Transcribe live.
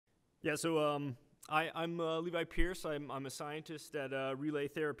Yeah, so I'm Levi Pierce. I'm a scientist at Relay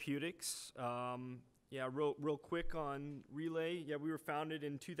Therapeutics. Yeah, real quick on Relay. Yeah, we were founded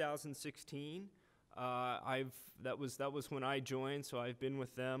in 2016. That was when I joined, so I've been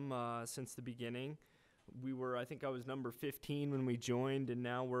with them since the beginning. I think I was number 15 when we joined, and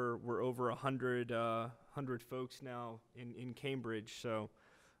now we're over 100 folks now in Cambridge. So.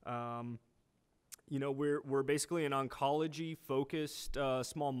 We're basically an oncology-focused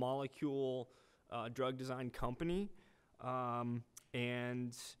small molecule drug design company,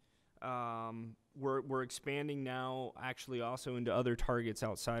 and we're expanding now, actually, also into other targets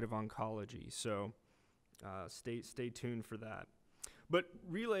outside of oncology. So stay tuned for that. But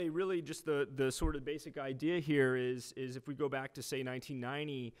Relay, really, just the sort of basic idea here is if we go back to say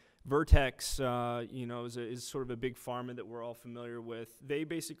 1990, Vertex, is sort of a big pharma that we're all familiar with. They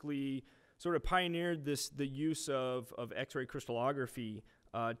basically sort of pioneered the use of X-ray crystallography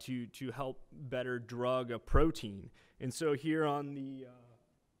to help better drug a protein. And so here on the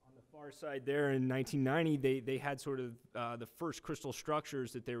far side there in 1990, they had sort of the first crystal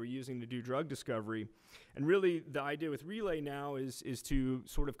structures that they were using to do drug discovery. And really the idea with Relay now is to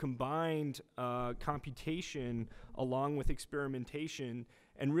sort of combine computation along with experimentation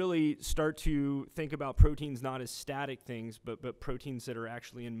and really start to think about proteins not as static things, but proteins that are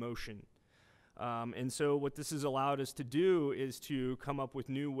actually in motion. And so what this has allowed us to do is to come up with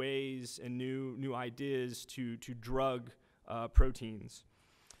new ways and new ideas to drug proteins.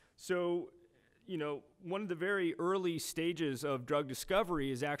 So, one of the very early stages of drug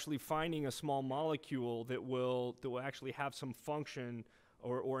discovery is actually finding a small molecule that will actually have some function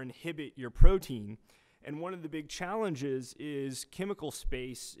or inhibit your protein. And one of the big challenges is chemical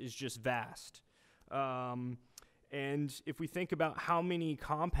space is just vast. And if we think about how many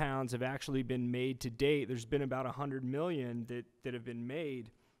compounds have actually been made to date, there's been about 100 million that have been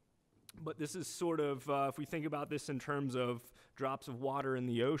made. But this is sort of, if we think about this in terms of drops of water in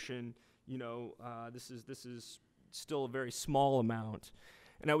the ocean, this is still a very small amount.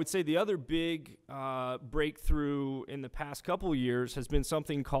 And I would say the other big breakthrough in the past couple of years has been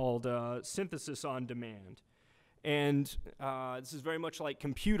something called synthesis on demand. And this is very much like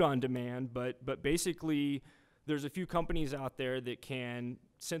compute on demand, but basically there's a few companies out there that can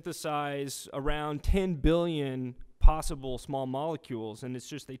synthesize around 10 billion possible small molecules, and it's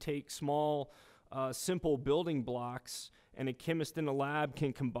just they take small, simple building blocks, and a chemist in a lab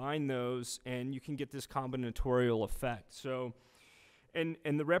can combine those, and you can get this combinatorial effect. So, and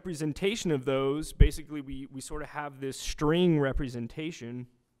the representation of those, basically we sort of have this string representation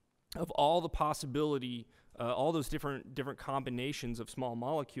of all the possibility, all those different combinations of small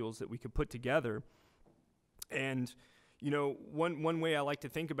molecules that we could put together. And, one way I like to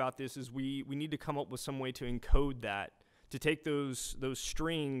think about this is we need to come up with some way to encode that, to take those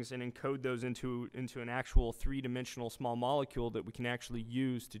strings and encode those into an actual three-dimensional small molecule that we can actually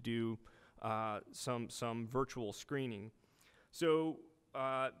use to do some virtual screening. So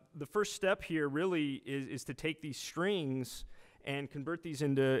the first step here really is to take these strings and convert these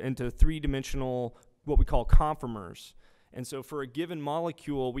into three-dimensional, what we call conformers. And so for a given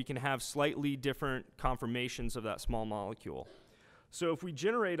molecule, we can have slightly different conformations of that small molecule. So if we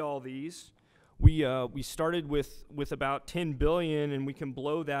generate all these, we started with about 10 billion, and we can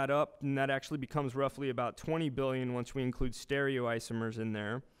blow that up, and that actually becomes roughly about 20 billion once we include stereoisomers in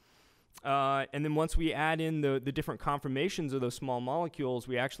there. And then once we add in the different conformations of those small molecules,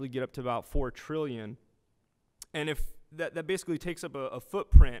 we actually get up to about 4 trillion. And if that basically takes up a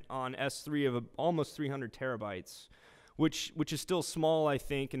footprint on S3 of almost 300 terabytes. Which is still small, I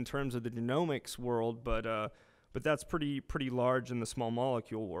think, in terms of the genomics world, but that's pretty large in the small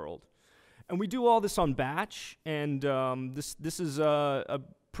molecule world. And we do all this on batch, and this is a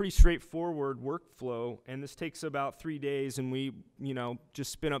pretty straightforward workflow, and this takes about 3 days, and we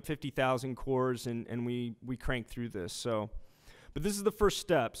just spin up 50,000 cores, and we crank through this. So, but this is the first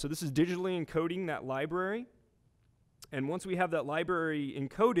step. So this is digitally encoding that library, and once we have that library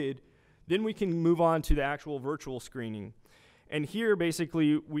encoded, then we can move on to the actual virtual screening. And here,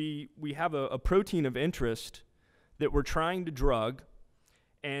 basically, we have a protein of interest that we're trying to drug,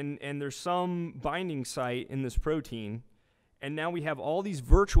 and there's some binding site in this protein, and now we have all these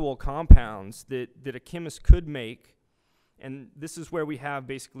virtual compounds that a chemist could make, and this is where we have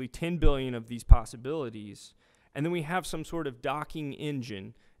basically 10 billion of these possibilities. And then we have some sort of docking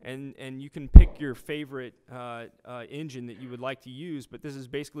engine, and you can pick your favorite engine that you would like to use, but this is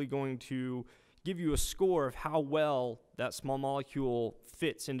basically going to give you a score of how well that small molecule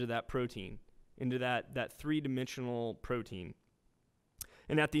fits into that protein, into that three-dimensional protein.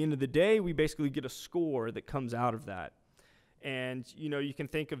 And at the end of the day, we basically get a score that comes out of that. And, you can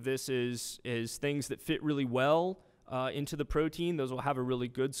think of this as things that fit really well into the protein. Those will have a really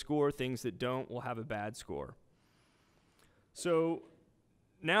good score. Things that don't will have a bad score. So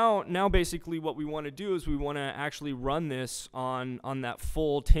now basically what we want to do is we want to actually run this on that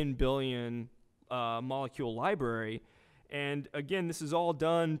full 10 billion molecule library. And again, this is all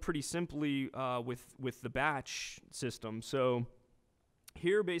done pretty simply with the batch system. So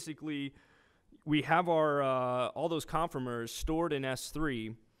here basically we have our all those conformers stored in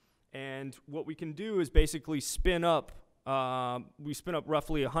S3, and what we can do is basically spin up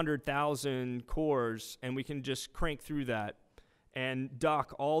roughly 100,000 cores, and we can just crank through that and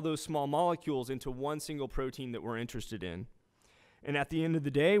dock all those small molecules into one single protein that we're interested in. And at the end of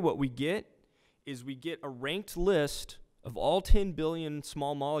the day, what we get is we get a ranked list of all 10 billion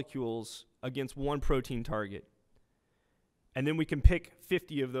small molecules against one protein target. And then we can pick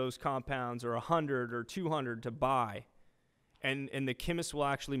 50 of those compounds or 100 or 200 to buy. And the chemists will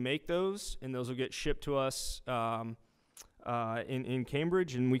actually make those, and those will get shipped to us in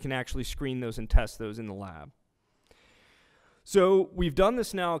Cambridge, and we can actually screen those and test those in the lab. So we've done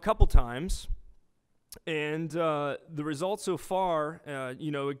this now a couple times, and the results so far,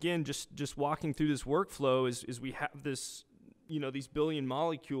 again, just walking through this workflow is we have this, these billion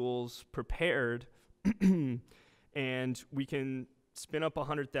molecules prepared, and we can spin up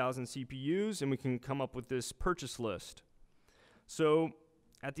 100,000 CPUs, and we can come up with this purchase list. So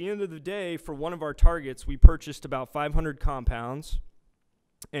at the end of the day, for one of our targets, we purchased about 500 compounds,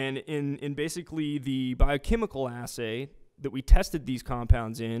 and in basically the biochemical assay that we tested these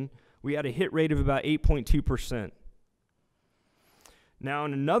compounds in, we had a hit rate of about 8.2%. Now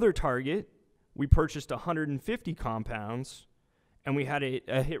in another target, we purchased 150 compounds, and we had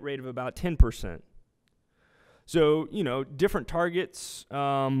a hit rate of about 10%. So, different targets,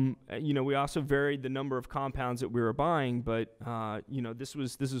 we also varied the number of compounds that we were buying, but, this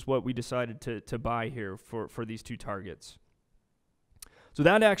is what we decided to buy here for these two targets. So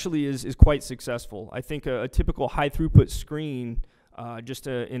that actually is quite successful. I think a typical high-throughput screen,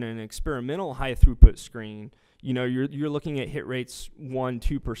 in an experimental high-throughput screen, you're looking at hit rates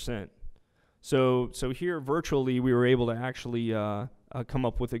 1-2%. So here, virtually, we were able to actually come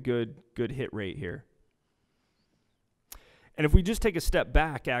up with a good hit rate here. And if we just take a step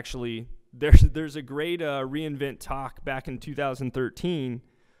back, actually, there's a great reInvent talk back in 2013,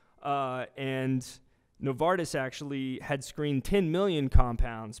 and Novartis actually had screened 10 million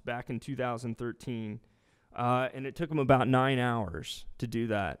compounds back in 2013, and it took them about 9 hours to do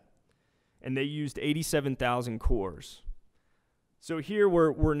that. And they used 87,000 cores. So here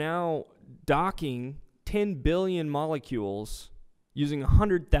we're now docking 10 billion molecules using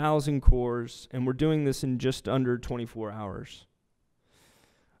 100,000 cores, and we're doing this in just under 24 hours.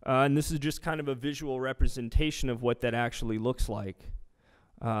 And this is just kind of a visual representation of what that actually looks like.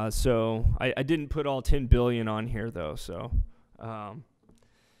 So I didn't put all 10 billion on here, though. So, and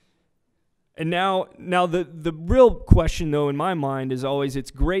now the real question, though, in my mind is always,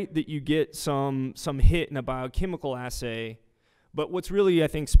 it's great that you get some hit in a biochemical assay, but what's really, I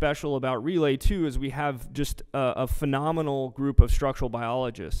think, special about Relay, too, is we have just a phenomenal group of structural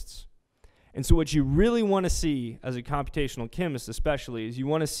biologists. And so what you really want to see as a computational chemist, especially, is you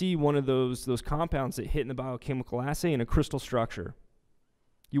want to see one of those compounds that hit in the biochemical assay in a crystal structure.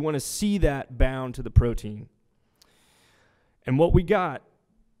 You want to see that bound to the protein. And what we got,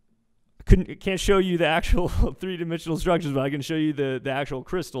 I can't show you the actual three-dimensional structures, but I can show you the actual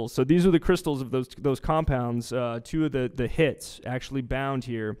crystals. So these are the crystals of those compounds. Two of the hits actually bound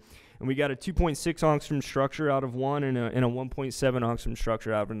here. And we got a 2.6 angstrom structure out of one and a 1.7 angstrom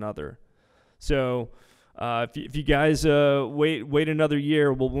structure out of another. So if you guys wait another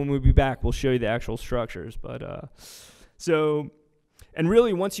year, when we'll be back, we'll show you the actual structures. But and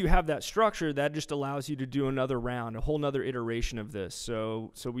really, once you have that structure, that just allows you to do another round, a whole nother iteration of this.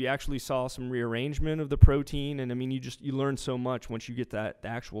 So we actually saw some rearrangement of the protein, and I mean, you learn so much once you get the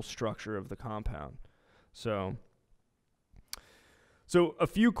actual structure of the compound. So a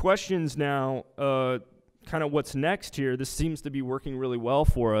few questions now, kind of what's next here. This seems to be working really well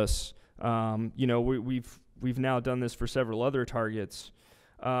for us. We've now done this for several other targets.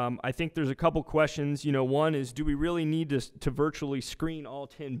 I think there's a couple questions. One is, do we really need to virtually screen all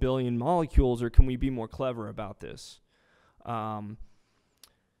 10 billion molecules, or can we be more clever about this? Another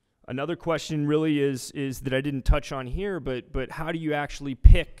question really is that I didn't touch on here, but how do you actually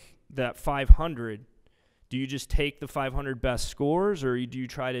pick that 500? Do you just take the 500 best scores, or do you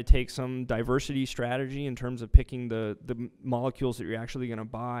try to take some diversity strategy in terms of picking the molecules that you're actually going to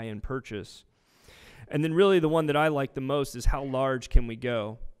buy and purchase? And then really the one that I like the most is, how large can we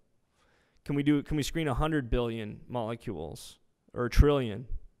go? Can we screen 100 billion molecules or a trillion?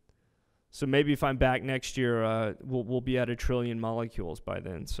 So maybe if I'm back next year, we'll be at 1 trillion molecules by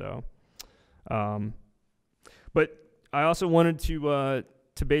then. So, but I also wanted to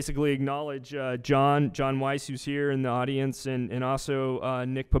basically acknowledge John Weiss, who's here in the audience, and also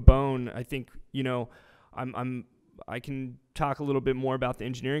Nick Pabone. I think, you know, I can talk a little bit more about the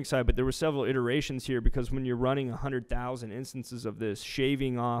engineering side, but there were several iterations here, because when you're running 100,000 instances of this,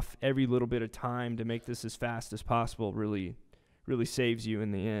 shaving off every little bit of time to make this as fast as possible really saves you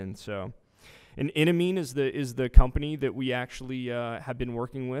in the end. So, and Inamine is the company that we actually have been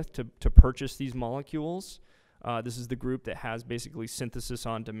working with to purchase these molecules. This is the group that has basically synthesis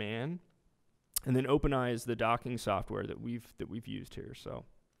on demand, and then OpenEye is the docking software that we've used here. So,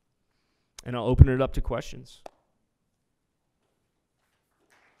 and I'll open it up to questions.